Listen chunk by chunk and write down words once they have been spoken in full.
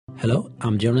Hello,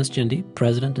 I'm Jonas Jendi,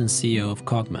 President and CEO of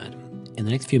Cogmed. In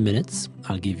the next few minutes,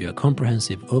 I'll give you a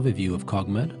comprehensive overview of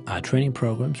Cogmed, our training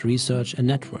programs, research and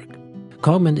network.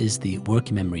 Cogmed is the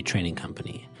working memory training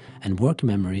company, and working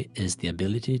memory is the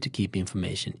ability to keep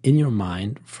information in your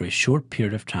mind for a short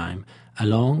period of time,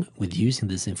 along with using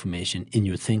this information in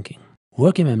your thinking.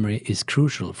 Working memory is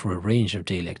crucial for a range of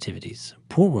daily activities.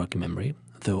 Poor working memory,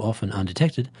 though often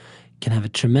undetected, can have a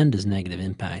tremendous negative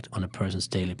impact on a person's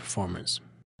daily performance.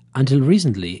 Until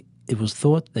recently, it was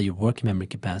thought that your working memory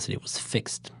capacity was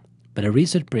fixed, but a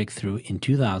research breakthrough in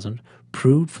 2000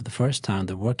 proved for the first time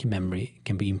that working memory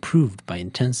can be improved by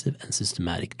intensive and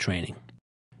systematic training.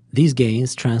 These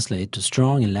gains translate to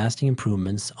strong and lasting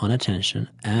improvements on attention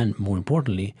and, more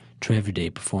importantly, to everyday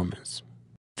performance.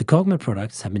 The Cogmed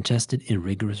products have been tested in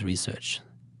rigorous research.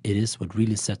 It is what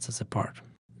really sets us apart.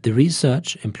 The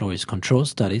research employs controlled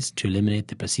studies to eliminate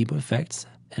the placebo effects,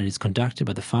 and it is conducted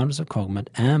by the founders of Cogmed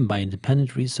and by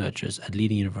independent researchers at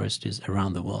leading universities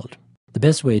around the world. The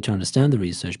best way to understand the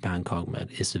research behind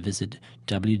Cogmed is to visit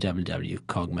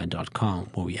www.cogmed.com,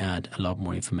 where we add a lot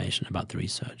more information about the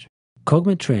research.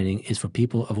 Cogmed training is for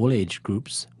people of all age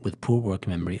groups with poor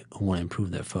working memory who want to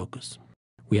improve their focus.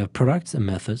 We have products and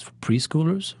methods for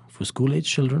preschoolers, for school-age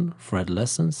children, for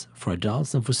adolescents, for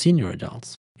adults, and for senior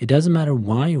adults. It doesn't matter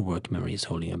why your work memory is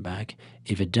holding you back.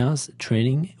 If it does,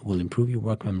 training will improve your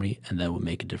work memory, and that will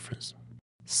make a difference.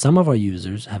 Some of our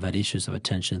users have had issues of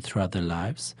attention throughout their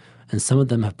lives, and some of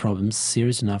them have problems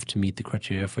serious enough to meet the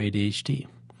criteria for ADHD.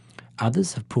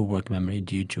 Others have poor work memory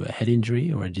due to a head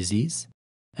injury or a disease,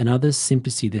 and others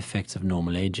simply see the effects of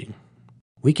normal aging.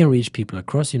 We can reach people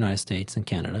across the United States and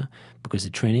Canada because the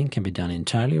training can be done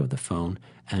entirely over the phone,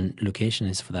 and location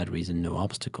is for that reason no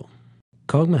obstacle.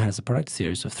 Cogmed has a product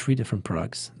series of 3 different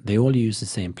products. They all use the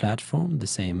same platform, the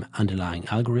same underlying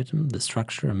algorithm, the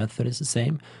structure and method is the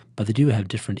same, but they do have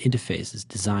different interfaces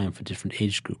designed for different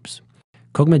age groups.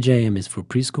 Cogmed JM is for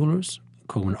preschoolers,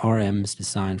 Cogmed RM is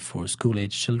designed for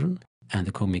school-age children, and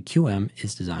the Cogmed QM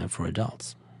is designed for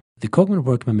adults. The Cogmed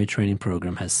Work Memory Training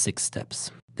Program has 6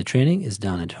 steps. The training is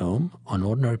done at home on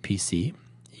ordinary PC.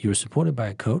 You're supported by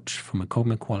a coach from a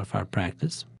Cogmed qualified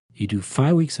practice. You do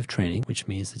 5 weeks of training, which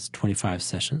means it's 25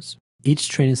 sessions. Each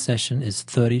training session is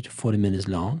 30 to 40 minutes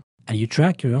long, and you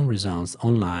track your own results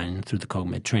online through the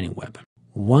Cogmed training web.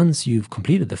 Once you've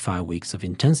completed the 5 weeks of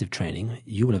intensive training,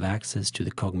 you will have access to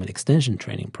the Cogmed Extension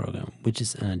Training Program, which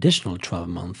is an additional 12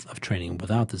 months of training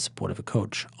without the support of a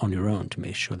coach on your own to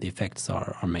make sure the effects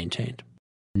are maintained.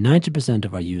 90%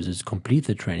 of our users complete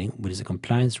the training, which is a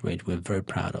compliance rate we're very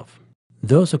proud of.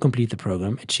 Those who complete the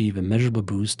program achieve a measurable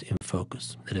boost in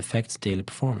focus that affects daily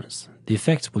performance. The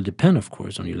effects will depend, of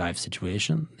course, on your life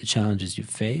situation, the challenges you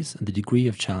face, and the degree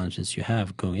of challenges you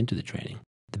have going into the training.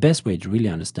 The best way to really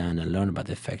understand and learn about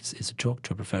the effects is to talk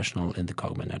to a professional in the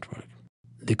Cogmed network.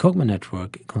 The Cogmed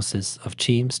network consists of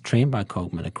teams trained by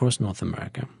Cogmed across North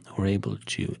America who are able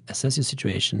to assess your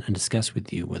situation and discuss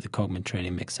with you whether Cogmed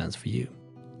training makes sense for you.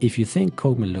 If you think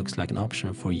Cogmed looks like an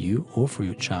option for you or for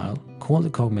your child, call the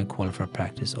Cogmed qualified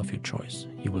practice of your choice.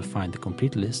 You will find the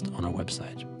complete list on our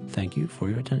website. Thank you for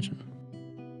your attention.